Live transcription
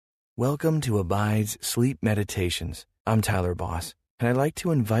Welcome to Abide's Sleep Meditations. I'm Tyler Boss, and I'd like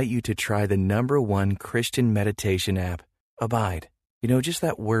to invite you to try the #1 Christian meditation app, Abide. You know, just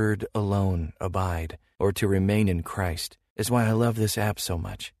that word alone, abide, or to remain in Christ, is why I love this app so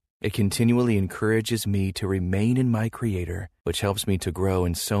much. It continually encourages me to remain in my Creator, which helps me to grow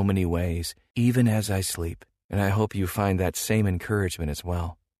in so many ways, even as I sleep. And I hope you find that same encouragement as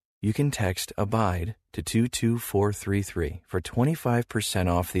well. You can text ABIDE to 22433 for 25%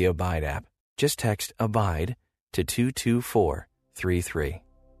 off the Abide app. Just text ABIDE to 22433.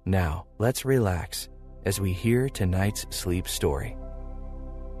 Now, let's relax as we hear tonight's sleep story.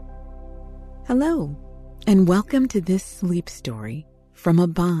 Hello, and welcome to this sleep story from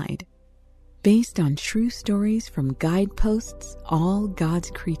Abide, based on true stories from Guideposts, All God's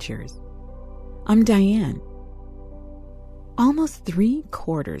Creatures. I'm Diane. Almost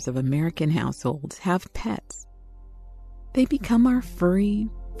 3/4 of American households have pets. They become our furry,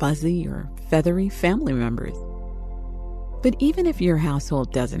 fuzzy, or feathery family members. But even if your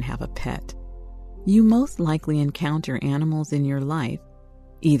household doesn't have a pet, you most likely encounter animals in your life.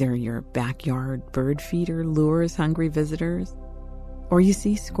 Either your backyard bird feeder lures hungry visitors, or you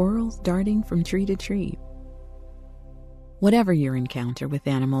see squirrels darting from tree to tree. Whatever your encounter with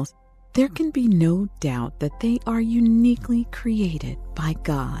animals, there can be no doubt that they are uniquely created by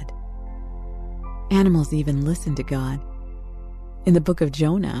God. Animals even listen to God. In the book of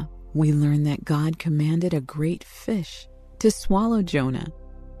Jonah, we learn that God commanded a great fish to swallow Jonah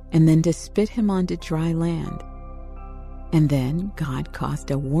and then to spit him onto dry land. And then God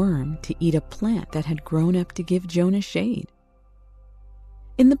caused a worm to eat a plant that had grown up to give Jonah shade.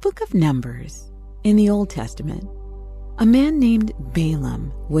 In the book of Numbers, in the Old Testament, a man named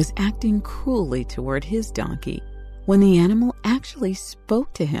Balaam was acting cruelly toward his donkey when the animal actually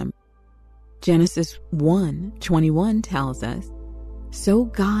spoke to him. Genesis 1:21 tells us, "So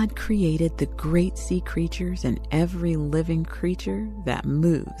God created the great sea creatures and every living creature that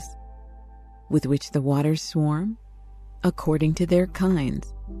moves, with which the waters swarm, according to their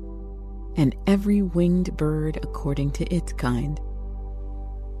kinds, and every winged bird according to its kind.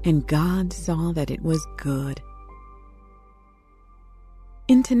 And God saw that it was good."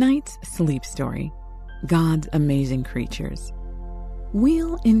 In tonight's sleep story, God's Amazing Creatures,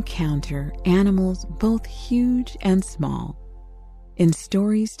 we'll encounter animals both huge and small in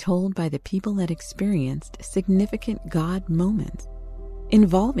stories told by the people that experienced significant God moments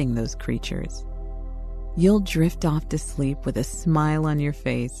involving those creatures. You'll drift off to sleep with a smile on your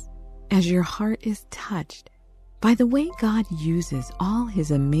face as your heart is touched by the way God uses all his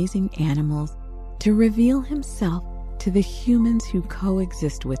amazing animals to reveal himself to the humans who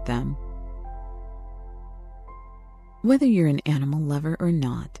coexist with them. Whether you're an animal lover or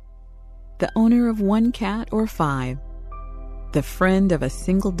not, the owner of 1 cat or 5, the friend of a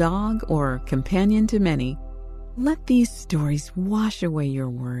single dog or companion to many, let these stories wash away your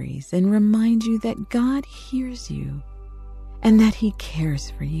worries and remind you that God hears you and that he cares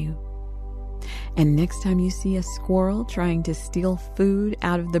for you. And next time you see a squirrel trying to steal food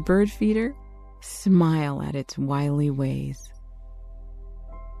out of the bird feeder, smile at its wily ways.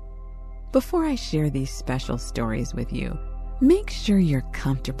 Before I share these special stories with you, make sure you're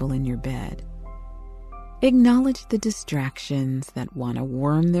comfortable in your bed. Acknowledge the distractions that want to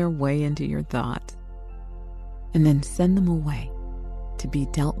worm their way into your thoughts, and then send them away to be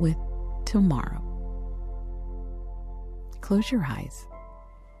dealt with tomorrow. Close your eyes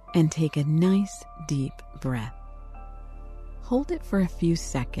and take a nice deep breath. Hold it for a few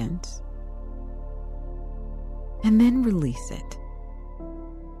seconds, and then release it.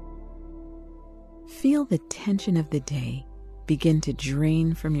 Feel the tension of the day begin to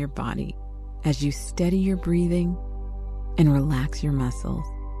drain from your body as you steady your breathing and relax your muscles.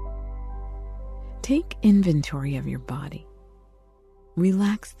 Take inventory of your body.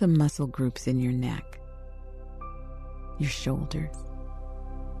 Relax the muscle groups in your neck, your shoulders,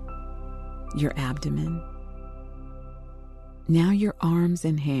 your abdomen, now your arms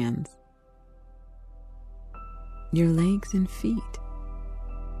and hands, your legs and feet.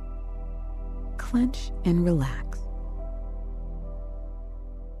 Clench and relax.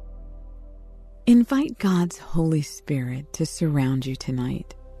 Invite God's Holy Spirit to surround you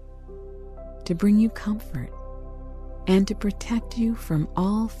tonight, to bring you comfort, and to protect you from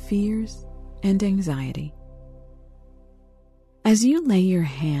all fears and anxiety. As you lay your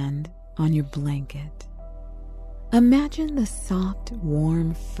hand on your blanket, imagine the soft,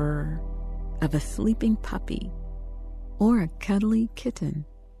 warm fur of a sleeping puppy or a cuddly kitten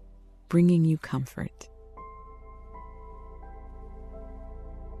bringing you comfort.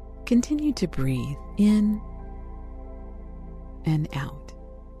 Continue to breathe in and out.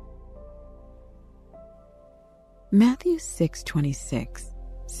 Matthew 6:26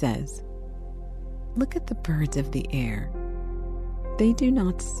 says, "Look at the birds of the air. They do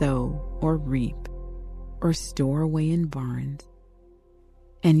not sow or reap or store away in barns,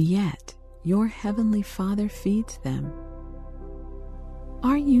 and yet your heavenly Father feeds them.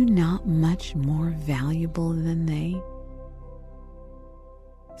 Are you not much more valuable than they?"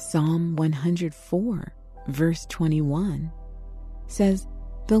 Psalm 104, verse 21 says,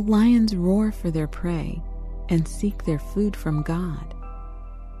 "The lions roar for their prey and seek their food from God."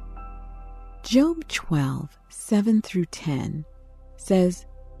 Job 12, 7 through 10 says,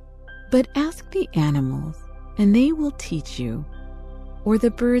 "But ask the animals, and they will teach you, or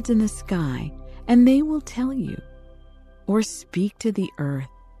the birds in the sky, and they will tell you, or speak to the earth,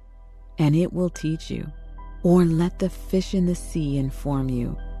 and it will teach you, or let the fish in the sea inform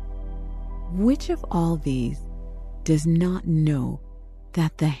you. Which of all these does not know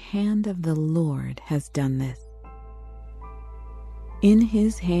that the hand of the Lord has done this? In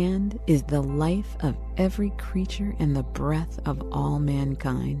his hand is the life of every creature and the breath of all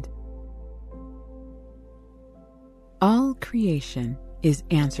mankind." All creation is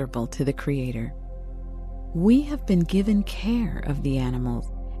answerable to the Creator. We have been given care of the animals,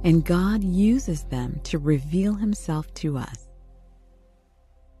 and God uses them to reveal himself to us.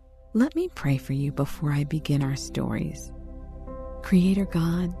 Let me pray for you before I begin our stories. Creator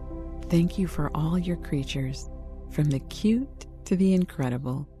God, thank you for all your creatures, from the cute to the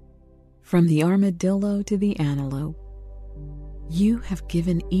incredible, from the armadillo to the antelope. You have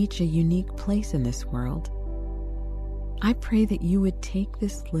given each a unique place in this world. I pray that you would take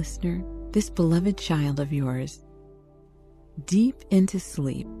this listener, this beloved child of yours, deep into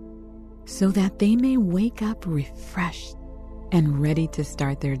sleep, so that they may wake up refreshed and ready to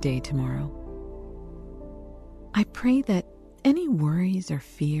start their day tomorrow. I pray that any worries or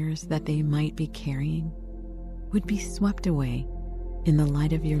fears that they might be carrying would be swept away in the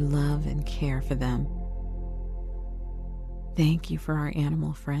light of your love and care for them. Thank you for our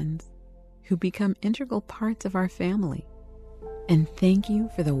animal friends who become integral parts of our family. And thank you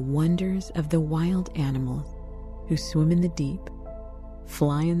for the wonders of the wild animals who swim in the deep,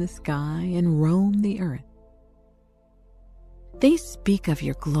 fly in the sky, and roam the earth. They speak of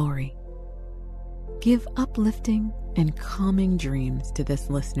your glory. Give uplifting and calming dreams to this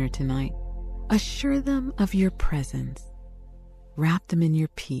listener tonight. Assure them of your presence. Wrap them in your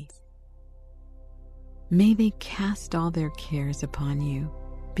peace. May they cast all their cares upon you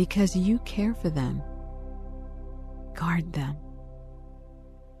because you care for them. Guard them.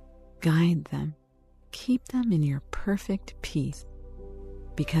 Guide them. Keep them in your perfect peace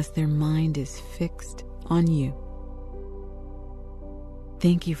because their mind is fixed on you.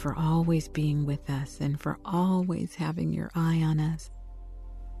 Thank you for always being with us and for always having your eye on us.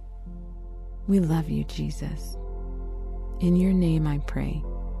 We love you, Jesus. In your name I pray.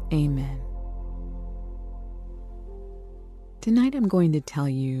 Amen. Tonight I'm going to tell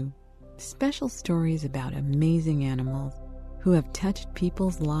you special stories about amazing animals who have touched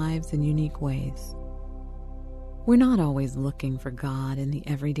people's lives in unique ways. We're not always looking for God in the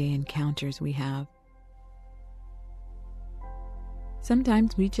everyday encounters we have.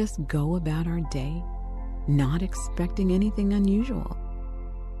 Sometimes we just go about our day, not expecting anything unusual.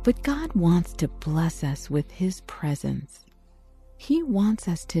 But God wants to bless us with His presence. He wants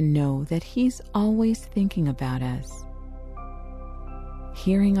us to know that He's always thinking about us,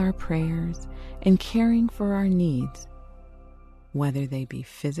 hearing our prayers and caring for our needs, whether they be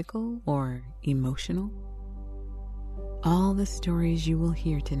physical or emotional. All the stories you will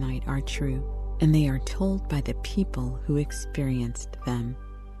hear tonight are true, and they are told by the people who experienced them.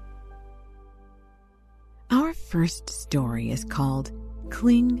 Our first story is called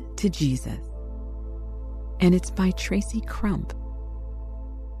Cling to Jesus, and it's by Tracy Crump.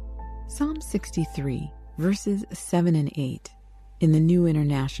 Psalm 63, verses 7 and 8, in the New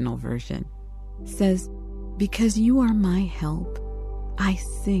International Version, says, "Because you are my help, I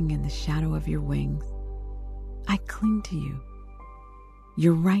sing in the shadow of your wings. I cling to you.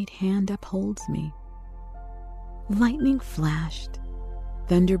 Your right hand upholds me." Lightning flashed,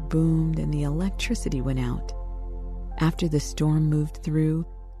 thunder boomed, and the electricity went out. After the storm moved through,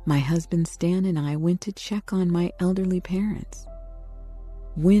 my husband Stan and I went to check on my elderly parents.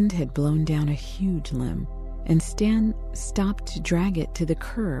 Wind had blown down a huge limb, and Stan stopped to drag it to the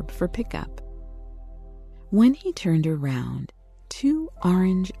curb for pickup. When he turned around, 2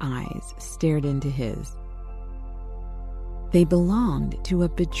 orange eyes stared into his. They belonged to a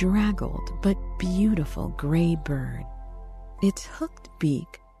bedraggled but beautiful gray bird. Its hooked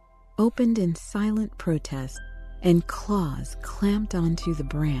beak opened in silent protest, and claws clamped onto the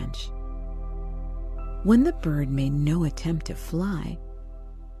branch. When the bird made no attempt to fly,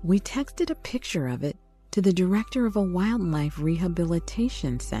 we texted a picture of it to the director of a wildlife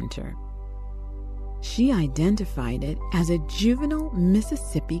rehabilitation center. She identified it as a juvenile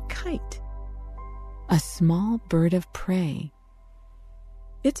Mississippi kite, a small bird of prey.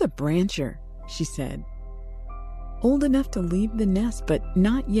 "It's a brancher," she said. "Old enough to leave the nest, but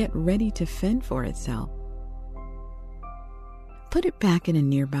not yet ready to fend for itself. Put it back in a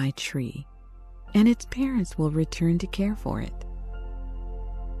nearby tree, and its parents will return to care for it."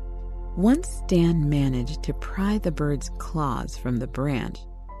 Once Stan managed to pry the bird's claws from the branch,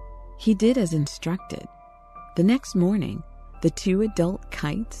 he did as instructed. The next morning, the 2 adult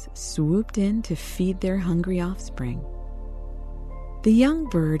kites swooped in to feed their hungry offspring. The young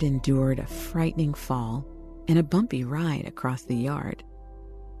bird endured a frightening fall and a bumpy ride across the yard,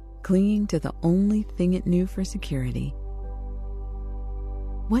 clinging to the only thing it knew for security.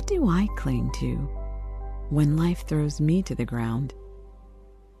 What do I cling to when life throws me to the ground?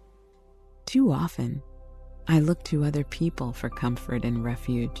 Too often, I look to other people for comfort and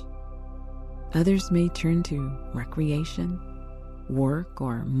refuge. Others may turn to recreation, work,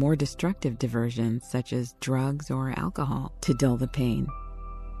 or more destructive diversions such as drugs or alcohol to dull the pain.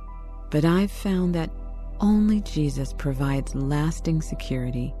 But I've found that only Jesus provides lasting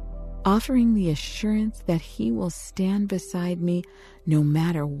security, offering the assurance that He will stand beside me no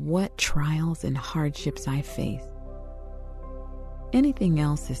matter what trials and hardships I face. Anything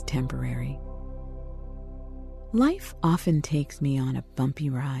else is temporary. Life often takes me on a bumpy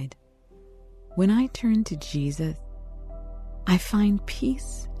ride. When I turn to Jesus, I find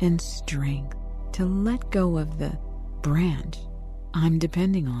peace and strength to let go of the branch I'm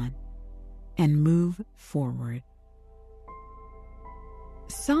depending on and move forward.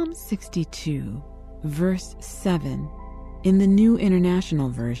 Psalm 62, verse 7, in the New International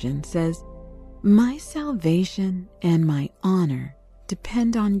Version says, "My salvation and my honor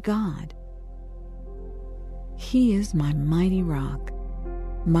depend on God. He is my mighty rock,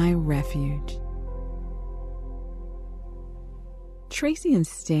 my refuge." Tracy and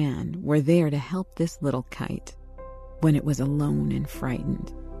Stan were there to help this little kite when it was alone and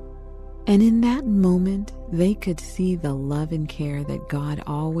frightened. And in that moment, they could see the love and care that God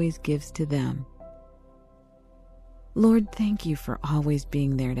always gives to them. Lord, thank you for always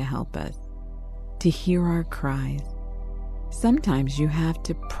being there to help us, to hear our cries. Sometimes you have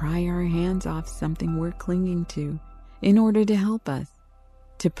to pry our hands off something we're clinging to in order to help us,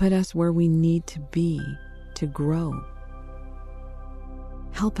 to put us where we need to be, to grow.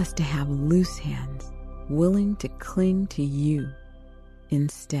 Help us to have loose hands, willing to cling to you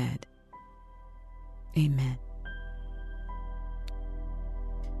instead. Amen.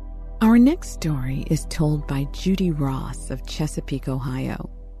 Our next story is told by Judy Ross of Chesapeake, Ohio.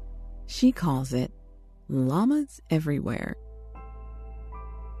 She calls it Llamas Everywhere.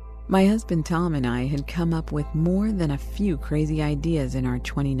 My husband Tom and I had come up with more than a few crazy ideas in our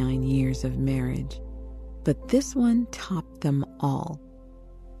 29 years of marriage, but this one topped them all.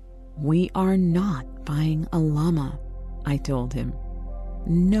 "We are not buying a llama," I told him.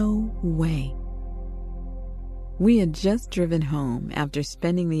 "No way." We had just driven home after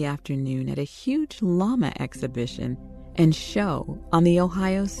spending the afternoon at a huge llama exhibition and show on the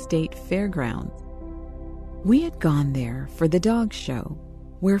Ohio State Fairgrounds. We had gone there for the dog show,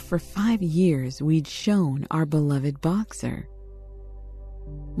 where for 5 years we'd shown our beloved boxer.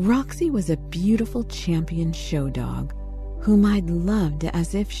 Roxy was a beautiful champion show dog whom I'd loved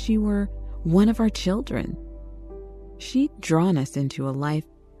as if she were one of our children. She'd drawn us into a life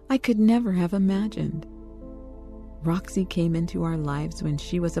I could never have imagined. Roxy came into our lives when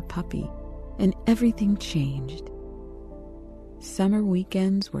she was a puppy, and everything changed. Summer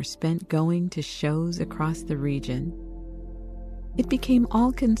weekends were spent going to shows across the region. It became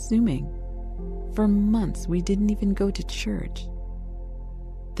all-consuming. For months, we didn't even go to church.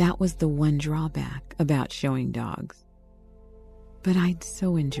 That was the one drawback about showing dogs. But I'd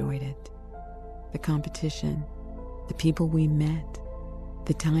so enjoyed it. The competition, the people we met,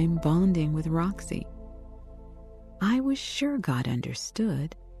 the time bonding with Roxy. I was sure God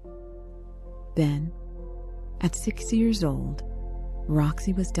understood. Then, at 6 years old,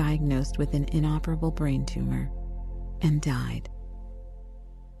 Roxy was diagnosed with an inoperable brain tumor and died.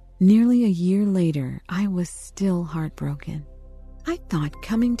 Nearly a year later, I was still heartbroken. I thought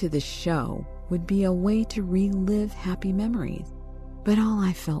coming to the show would be a way to relive happy memories, but all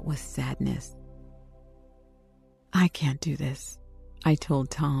I felt was sadness. "I can't do this," I told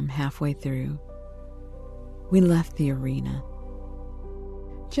Tom halfway through. We left the arena.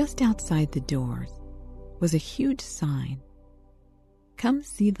 Just outside the doors was a huge sign. "Come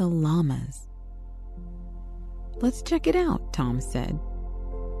see the llamas." "Let's check it out," Tom said.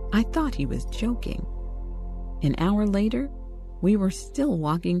 I thought he was joking. An hour later, we were still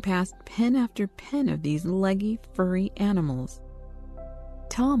walking past pen after pen of these leggy, furry animals.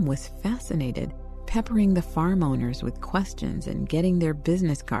 Tom was fascinated, peppering the farm owners with questions and getting their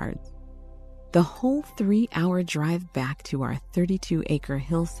business cards. The whole 3-hour drive back to our 32-acre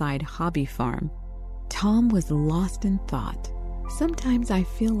hillside hobby farm, Tom was lost in thought. "Sometimes I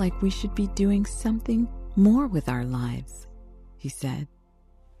feel like we should be doing something more with our lives," he said,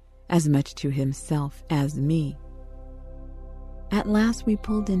 as much to himself as me. At last we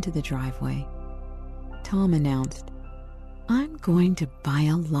pulled into the driveway. Tom announced, "I'm going to buy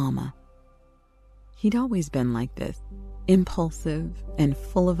a llama." He'd always been like this, impulsive and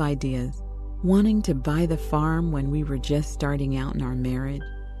full of ideas, wanting to buy the farm when we were just starting out in our marriage,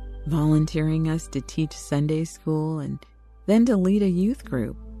 volunteering us to teach Sunday school and then to lead a youth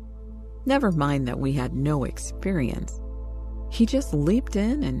group. Never mind that we had no experience. He just leaped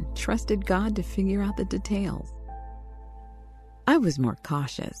in and trusted God to figure out the details. I was more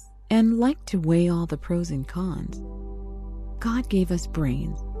cautious and liked to weigh all the pros and cons. God gave us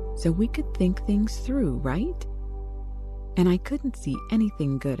brains so we could think things through, right? And I couldn't see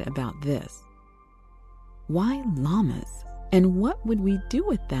anything good about this. Why llamas? And what would we do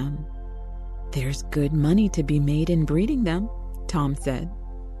with them? "There's good money to be made in breeding them," Tom said.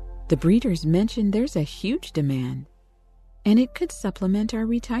 "The breeders mentioned there's a huge demand, and it could supplement our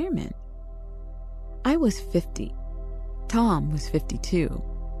retirement." I was 50. Tom was 52.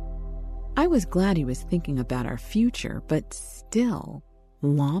 I was glad he was thinking about our future, but still,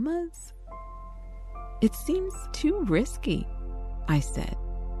 llamas? "It seems too risky," I said.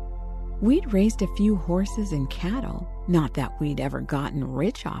 "We'd raised a few horses and cattle, not that we'd ever gotten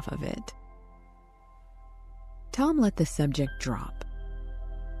rich off of it." Tom let the subject drop.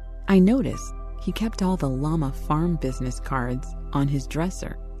 I noticed he kept all the llama farm business cards on his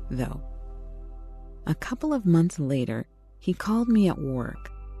dresser, though. A couple of months later, he called me at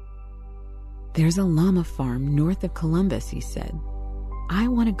work. "There's a llama farm north of Columbus," he said. "I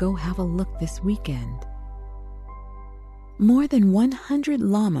want to go have a look this weekend." More than 100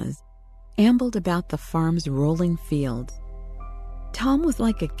 llamas ambled about the farm's rolling fields. Tom was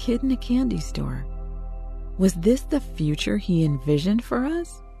like a kid in a candy store. Was this the future he envisioned for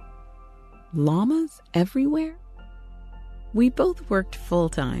us? Llamas everywhere? We both worked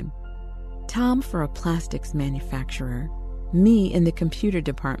full-time. Tom for a plastics manufacturer, me in the computer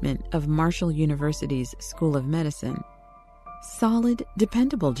department of Marshall University's School of Medicine. Solid,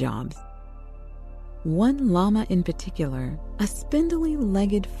 dependable jobs. One llama in particular, a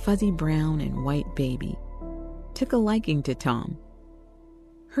spindly-legged fuzzy brown and white baby, took a liking to Tom.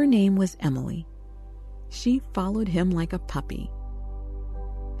 Her name was Emily. She followed him like a puppy.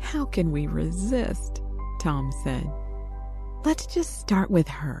 "How can we resist?" Tom said. "Let's just start with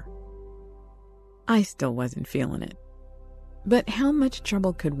her." I still wasn't feeling it. But how much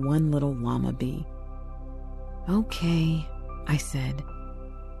trouble could one little llama be? "Okay," I said.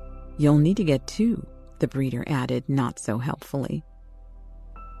 "You'll need to get 2, the breeder added not so helpfully.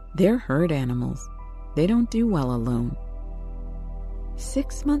 "They're herd animals. They don't do well alone."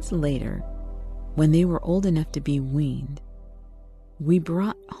 6 months later, when they were old enough to be weaned, we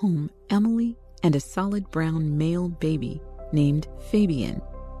brought home Emily and a solid brown male baby named Fabian.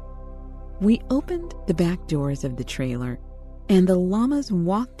 We opened the back doors of the trailer, and the llamas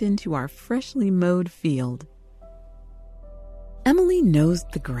walked into our freshly mowed field. Emily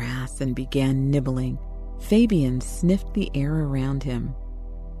nosed the grass and began nibbling. Fabian sniffed the air around him.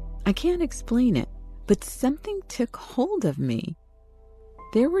 I can't explain it, but something took hold of me.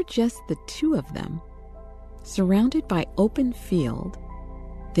 There were just the 2 of them, surrounded by open field,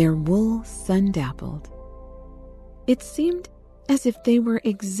 their wool sun-dappled. It seemed as if they were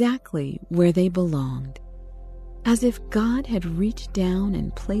exactly where they belonged, as if God had reached down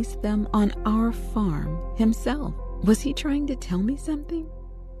and placed them on our farm himself. Was he trying to tell me something?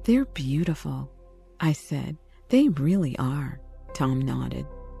 "They're beautiful," I said. "They really are," Tom nodded.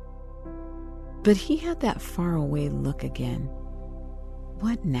 But he had that faraway look again.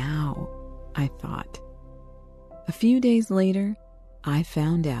 What now? I thought. A few days later, I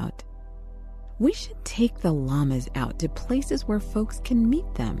found out. "We should take the llamas out to places where folks can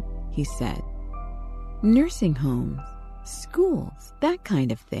meet them," he said. "Nursing homes, schools, that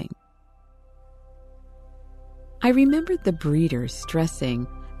kind of thing." I remembered the breeders stressing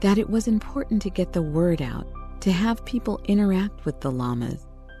that it was important to get the word out, to have people interact with the llamas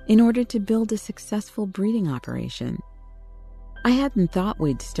in order to build a successful breeding operation. I hadn't thought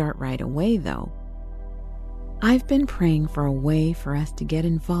we'd start right away, though. I've been praying for a way for us to get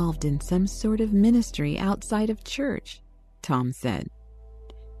involved in some sort of ministry outside of church, Tom said.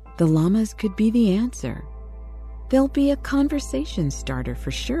 The llamas could be the answer. They'll be a conversation starter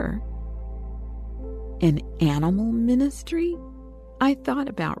for sure. An animal ministry? I thought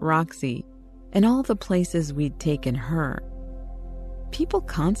about Roxy and all the places we'd taken her. People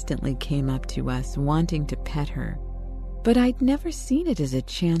constantly came up to us wanting to pet her, but I'd never seen it as a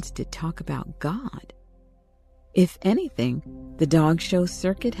chance to talk about God. If anything, the dog show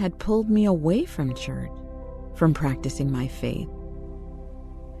circuit had pulled me away from church, from practicing my faith.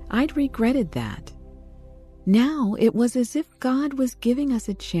 I'd regretted that. Now it was as if God was giving us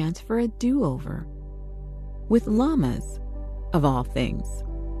a chance for a do-over. With llamas, of all things.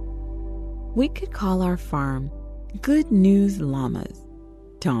 We could call our farm Good News Llamas,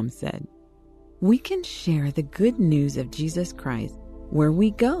 Tom said. We can share the good news of Jesus Christ where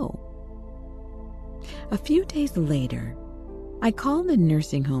we go. A few days later, I called the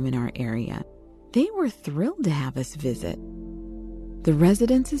nursing home in our area. They were thrilled to have us visit. The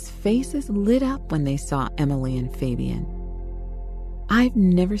residents' faces lit up when they saw Emily and Fabian. I've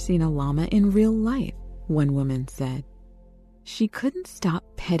never seen a llama in real life, one woman said. She couldn't stop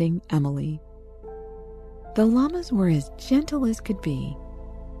petting Emily. The llamas were as gentle as could be.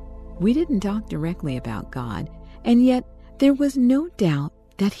 We didn't talk directly about God, and yet there was no doubt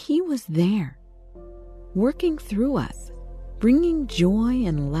that He was there, working through us, bringing joy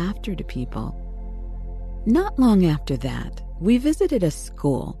and laughter to people. Not long after that, we visited a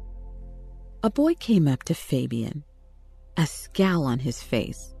school. A boy came up to Fabian, a scowl on his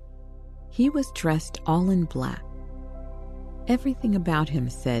face. He was dressed all in black. Everything about him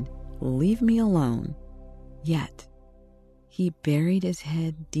said, "Leave me alone." Yet, he buried his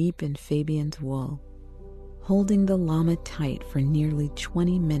head deep in Fabian's wool, holding the llama tight for nearly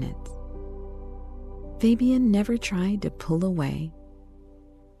 20 minutes. Fabian never tried to pull away.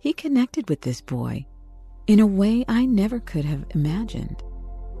 He connected with this boy in a way I never could have imagined.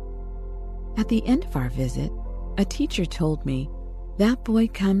 At the end of our visit, a teacher told me that boy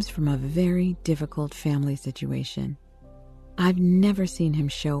comes from a very difficult family situation. I've never seen him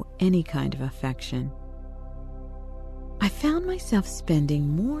show any kind of affection. I found myself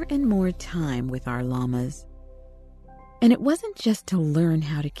spending more and more time with our llamas. And it wasn't just to learn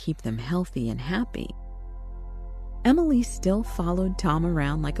how to keep them healthy and happy. Emily still followed Tom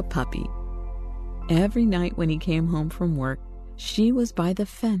around like a puppy. Every night when he came home from work, she was by the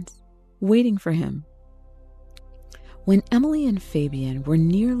fence, waiting for him. When Emily and Fabian were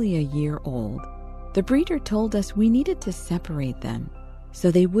nearly a year old, the breeder told us we needed to separate them so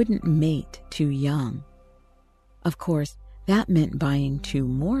they wouldn't mate too young. Of course, that meant buying 2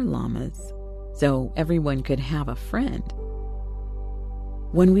 more llamas, so everyone could have a friend.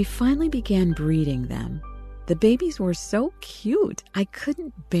 When we finally began breeding them, the babies were so cute I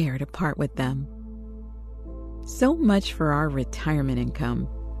couldn't bear to part with them. So much for our retirement income.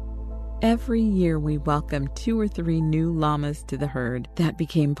 Every year we welcomed 2 or 3 new llamas to the herd that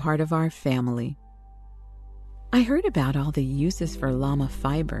became part of our family. I heard about all the uses for llama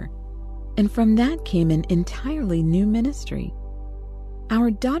fiber, and from that came an entirely new ministry.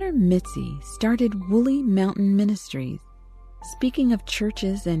 Our daughter Mitzi started Woolly Mountain Ministries, speaking of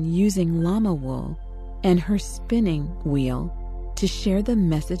churches and using llama wool and her spinning wheel to share the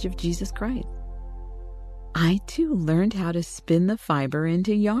message of Jesus Christ. I too learned how to spin the fiber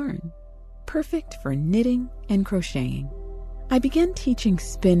into yarn, perfect for knitting and crocheting. I began teaching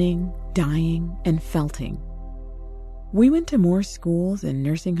spinning, dyeing, and felting. We went to more schools and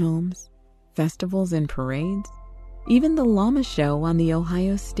nursing homes, festivals and parades, even the llama show on the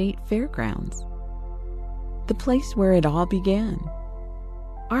Ohio State Fairgrounds. The place where it all began.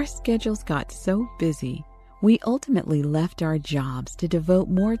 Our schedules got so busy, we ultimately left our jobs to devote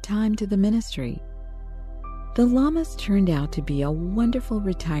more time to the ministry. The llamas turned out to be a wonderful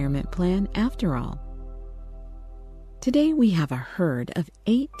retirement plan after all. Today we have a herd of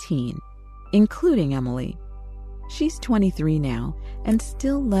 18, including Emily. She's 23 now and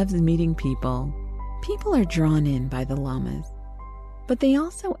still loves meeting people. People are drawn in by the llamas, but they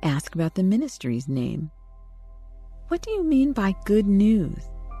also ask about the ministry's name. "What do you mean by good news?"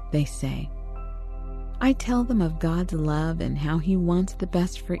 they say. I tell them of God's love and how He wants the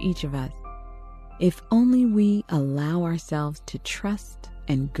best for each of us, if only we allow ourselves to trust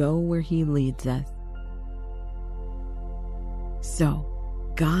and go where He leads us. So,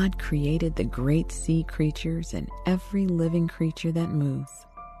 God created the great sea creatures and every living creature that moves,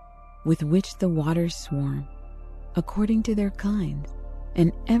 with which the waters swarm, according to their kinds,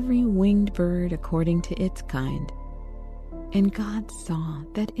 and every winged bird according to its kind. And God saw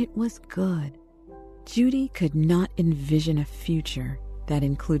that it was good. Judy could not envision a future that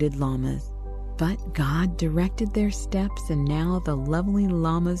included llamas, but God directed their steps, and now the lovely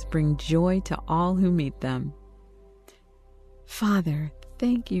llamas bring joy to all who meet them. Father,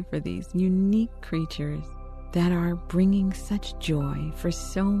 thank you for these unique creatures that are bringing such joy for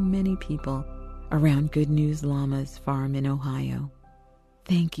so many people around Good News Llamas Farm in Ohio.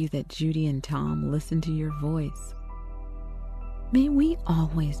 Thank you that Judy and Tom listen to your voice. May we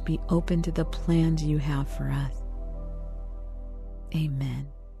always be open to the plans you have for us. Amen.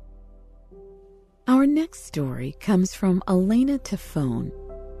 Our next story comes from Elena Tafone,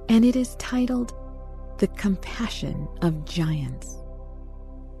 and it is titled The Compassion of Giants.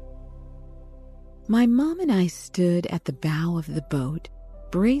 My mom and I stood at the bow of the boat,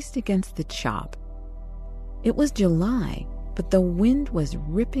 braced against the chop. It was July, but the wind was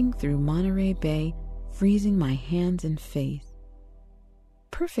ripping through Monterey Bay, freezing my hands and face.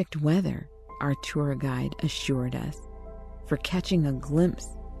 Perfect weather, our tour guide assured us, for catching a glimpse.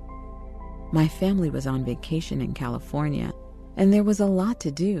 My family was on vacation in California, and there was a lot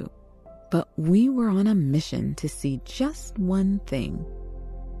to do, but we were on a mission to see just one thing: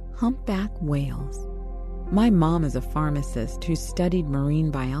 humpback whales. My mom is a pharmacist who studied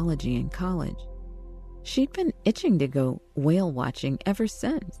marine biology in college. She'd been itching to go whale watching ever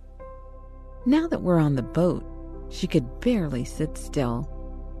since. Now that we're on the boat, she could barely sit still.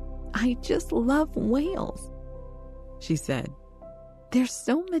 "I just love whales," she said. "They're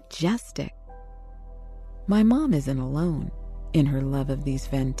so majestic." My mom isn't alone in her love of these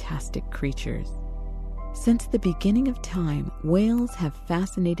fantastic creatures. Since the beginning of time, whales have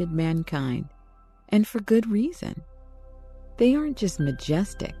fascinated mankind, and for good reason. They aren't just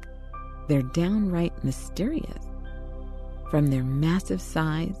majestic, they're downright mysterious. From their massive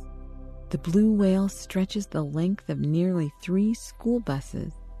size, the blue whale stretches the length of nearly 3 school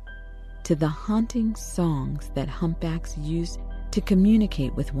buses, to the haunting songs that humpbacks use to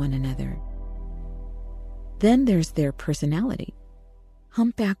communicate with one another. Then there's their personality.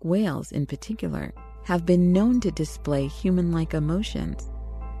 Humpback whales, in particular, have been known to display human-like emotions,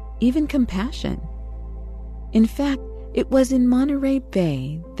 even compassion. In fact, it was in Monterey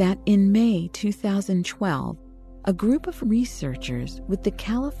Bay that in May 2012, a group of researchers with the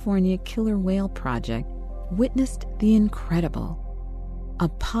California Killer Whale Project witnessed the incredible. A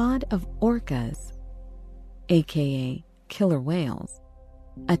pod of orcas, aka killer whales,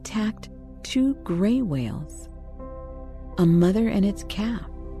 attacked 2 gray whales, a mother and its calf.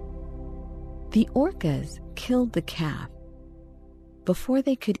 The orcas killed the calf. Before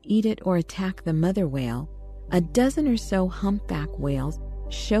they could eat it or attack the mother whale, a dozen or so humpback whales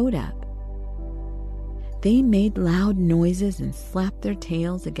showed up. They made loud noises and slapped their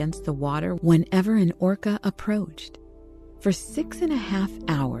tails against the water whenever an orca approached. For 6.5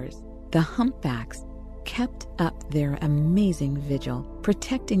 hours, the humpbacks kept up their amazing vigil,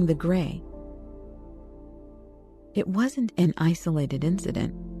 protecting the gray. It wasn't an isolated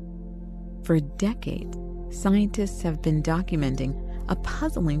incident. For decades, scientists have been documenting a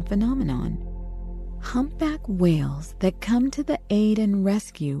puzzling phenomenon: humpback whales that come to the aid and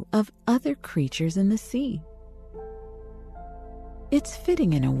rescue of other creatures in the sea. It's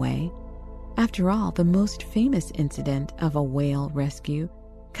fitting in a way. After all, the most famous incident of a whale rescue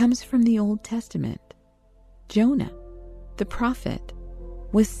comes from the Old Testament. Jonah, the prophet,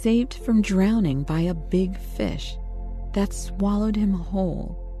 was saved from drowning by a big fish that swallowed him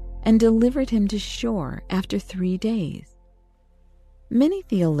whole and delivered him to shore after 3 days. Many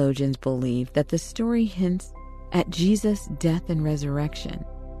theologians believe that the story hints at Jesus' death and resurrection.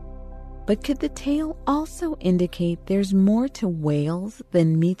 But could the tale also indicate there's more to whales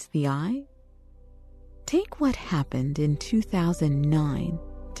than meets the eye? Take what happened in 2009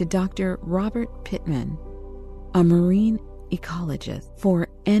 to Dr. Robert Pittman, a marine ecologist for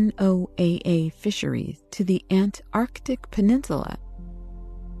NOAA Fisheries to the Antarctic Peninsula.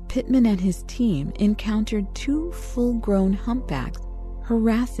 Pittman and his team encountered 2 full-grown humpbacks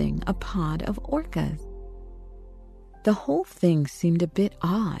harassing a pod of orcas. The whole thing seemed a bit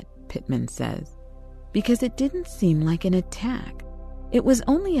odd, Pittman says, because it didn't seem like an attack. It was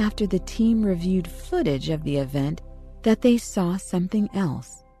only after the team reviewed footage of the event that they saw something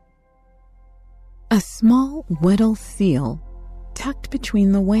else. A small Weddell seal tucked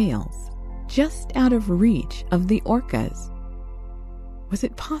between the whales, just out of reach of the orcas. Was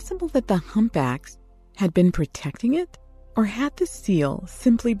it possible that the humpbacks had been protecting it? Or had the seal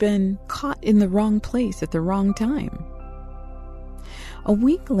simply been caught in the wrong place at the wrong time? A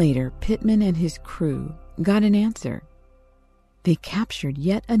week later, Pittman and his crew got an answer. They captured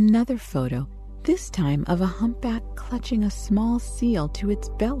yet another photo, this time of a humpback clutching a small seal to its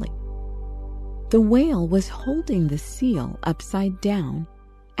belly. The whale was holding the seal upside down,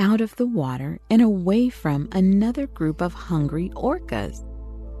 out of the water and away from another group of hungry orcas.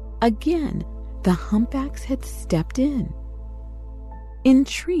 Again, the humpbacks had stepped in.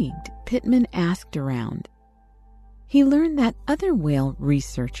 Intrigued, Pittman asked around. He learned that other whale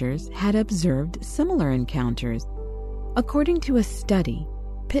researchers had observed similar encounters. According to a study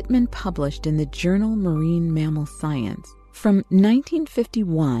Pittman published in the journal Marine Mammal Science, from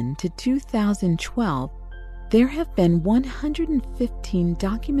 1951 to 2012, there have been 115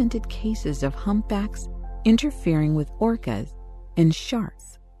 documented cases of humpbacks interfering with orcas and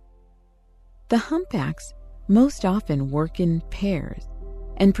sharks. The humpbacks most often work in pairs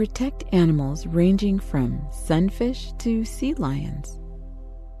and protect animals ranging from sunfish to sea lions.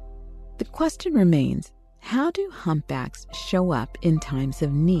 The question remains, how do humpbacks show up in times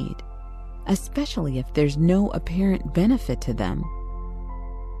of need, especially if there's no apparent benefit to them?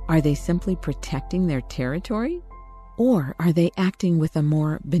 Are they simply protecting their territory? Or are they acting with a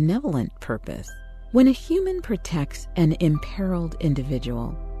more benevolent purpose? When a human protects an imperiled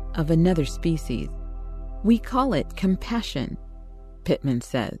individual of another species, we call it compassion, Pittman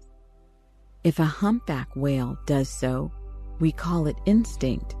says. If a humpback whale does so, we call it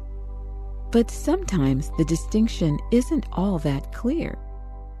instinct. But sometimes the distinction isn't all that clear,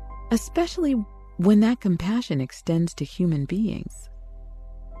 especially when that compassion extends to human beings.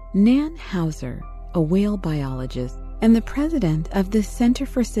 Nan Hauser, a whale biologist and the president of the Center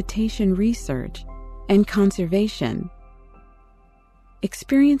for Cetacean Research and Conservation,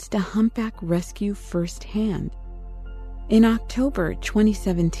 experienced a humpback rescue firsthand. In October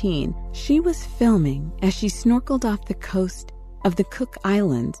 2017, she was filming as she snorkeled off the coast of the Cook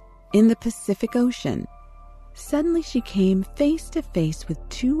Islands in the Pacific Ocean. Suddenly she came face to face with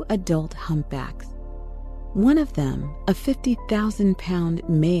two adult humpbacks. One of them, a 50,000-pound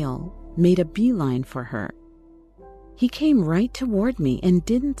male, made a beeline for her. He came right toward me and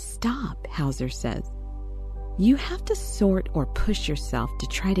didn't stop, Hauser says. You have to sort or push yourself to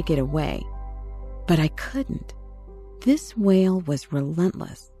try to get away. But I couldn't. This whale was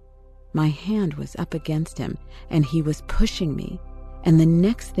relentless. My hand was up against him, and he was pushing me. And the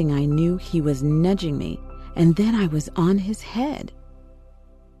next thing I knew, he was nudging me, and then I was on his head.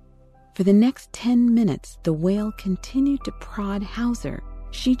 For the next 10 minutes, the whale continued to prod Hauser.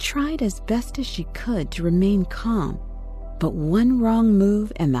 She tried as best as she could to remain calm, but one wrong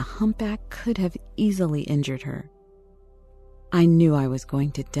move and the humpback could have easily injured her. I knew I was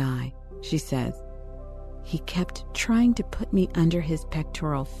going to die, she says. He kept trying to put me under his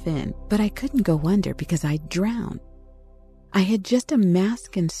pectoral fin, but I couldn't go under because I'd drown. I had just a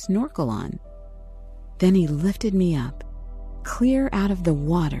mask and snorkel on. Then he lifted me up, clear out of the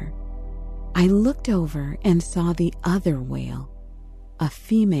water. I looked over and saw the other whale, a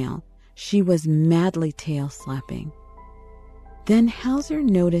female. She was madly tail slapping. Then Hauser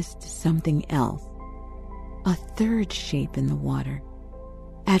noticed something else, a third shape in the water.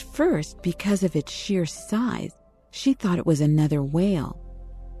 At first, because of its sheer size, she thought it was another whale.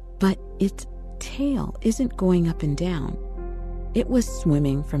 But its tail isn't going up and down. It was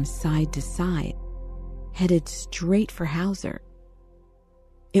swimming from side to side, headed straight for Hauser.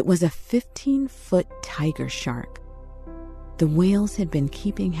 It was a 15-foot tiger shark. The whales had been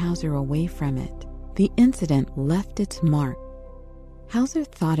keeping Hauser away from it. The incident left its mark. Hauser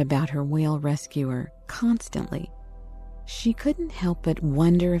thought about her whale rescuer constantly. She couldn't help but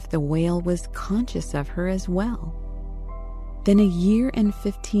wonder if the whale was conscious of her as well. Then, a year and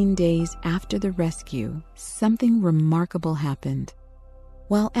 15 days after the rescue, something remarkable happened.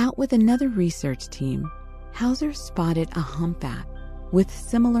 While out with another research team, Hauser spotted a humpback with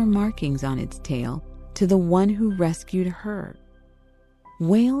similar markings on its tail to the one who rescued her.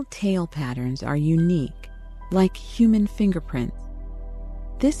 Whale tail patterns are unique, like human fingerprints.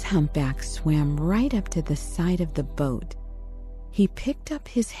 This humpback swam right up to the side of the boat. He picked up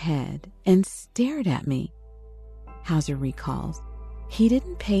his head and stared at me, Hauser recalls. He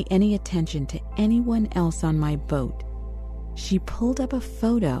didn't pay any attention to anyone else on my boat. She pulled up a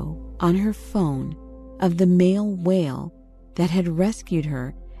photo on her phone of the male whale that had rescued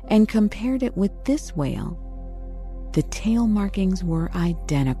her and compared it with this whale. The tail markings were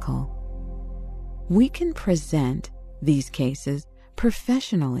identical. We can present these cases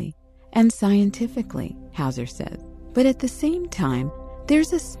professionally and scientifically, Hauser says, but at the same time,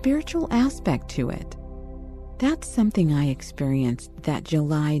 there's a spiritual aspect to it. That's something I experienced that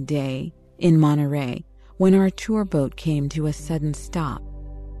July day in Monterey when our tour boat came to a sudden stop.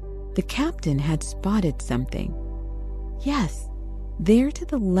 The captain had spotted something. Yes, there to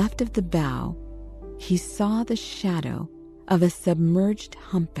the left of the bow, he saw the shadow of a submerged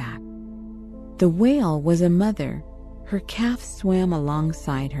humpback. The whale was a mother. Her calf swam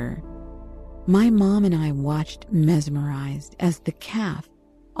alongside her. My mom and I watched mesmerized as the calf,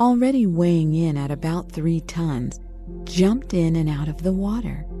 already weighing in at about 3 tons, jumped in and out of the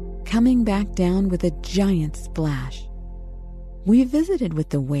water, coming back down with a giant splash. We visited with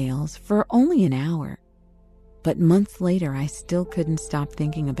the whales for only an hour, but months later I still couldn't stop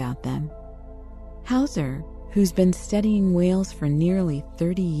thinking about them. Hauser, who's been studying whales for nearly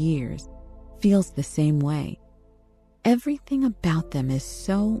 30 years, feels the same way. Everything about them is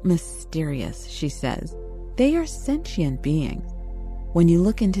so mysterious, she says. They are sentient beings. When you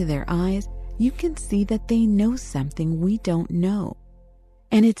look into their eyes, you can see that they know something we don't know.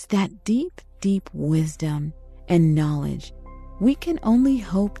 And it's that deep, deep wisdom and knowledge we can only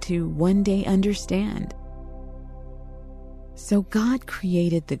hope to one day understand. So God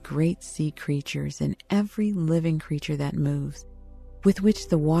created the great sea creatures and every living creature that moves, with which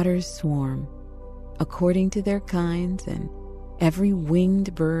the waters swarm, according to their kinds, and every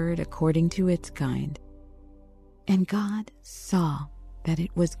winged bird according to its kind. And God saw that it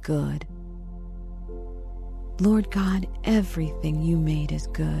was good. Lord God, everything you made is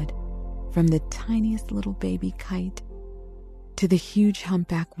good, from the tiniest little baby kite to the huge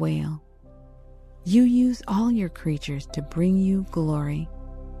humpback whale. You use all your creatures to bring you glory.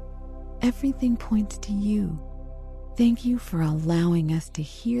 Everything points to you. Thank you for allowing us to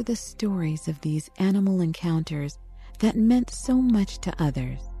hear the stories of these animal encounters that meant so much to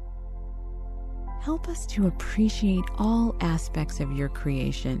others. Help us to appreciate all aspects of your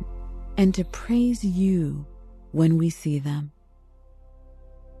creation and to praise you when we see them.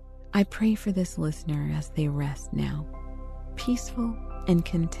 I pray for this listener as they rest now, peaceful and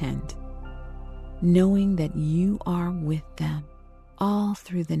content, knowing that you are with them all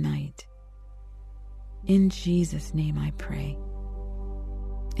through the night. In Jesus' name I pray.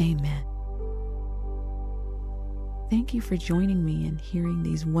 Amen. Thank you for joining me in hearing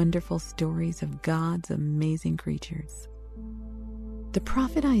these wonderful stories of God's amazing creatures. The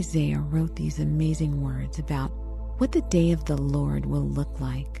prophet Isaiah wrote these amazing words about what the day of the Lord will look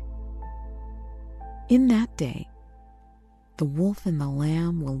like. In that day, the wolf and the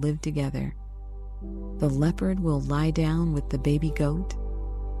lamb will live together. The leopard will lie down with the baby goat.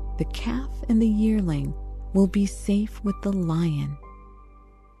 The calf and the yearling will be safe with the lion.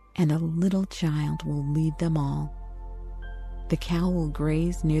 And a little child will lead them all. The cow will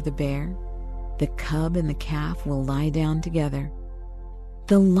graze near the bear. The cub and the calf will lie down together.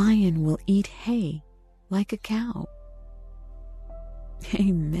 The lion will eat hay like a cow.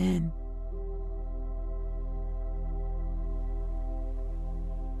 Amen.